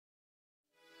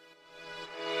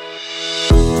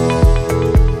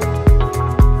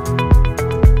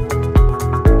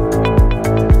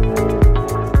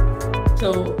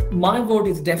my vote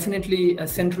is definitely a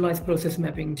centralized process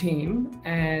mapping team,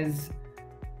 as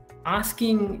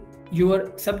asking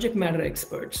your subject matter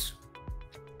experts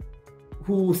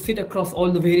who sit across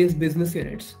all the various business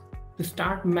units to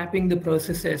start mapping the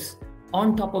processes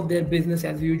on top of their business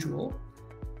as usual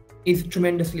is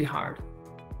tremendously hard.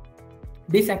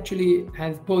 This actually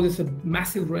poses a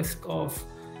massive risk of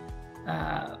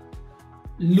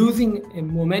losing a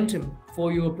momentum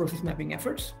for your process mapping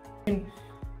efforts. And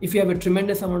if you have a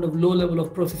tremendous amount of low level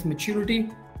of process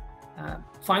maturity,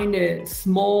 find a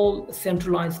small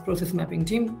centralized process mapping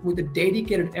team with a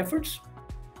dedicated efforts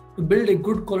to build a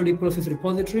good quality process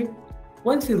repository.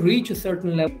 Once you reach a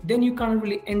certain level, then you can't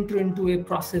really enter into a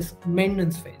process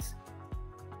maintenance phase.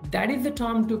 That is the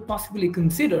time to possibly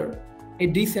consider a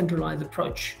decentralized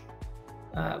approach,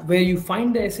 where you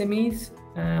find the SMEs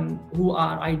who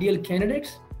are ideal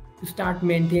candidates to start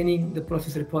maintaining the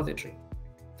process repository.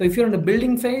 So if you're in the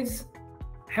building phase,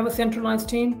 have a centralized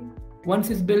team. Once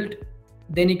it's built,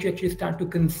 then you can actually start to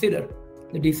consider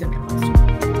the decentralized team.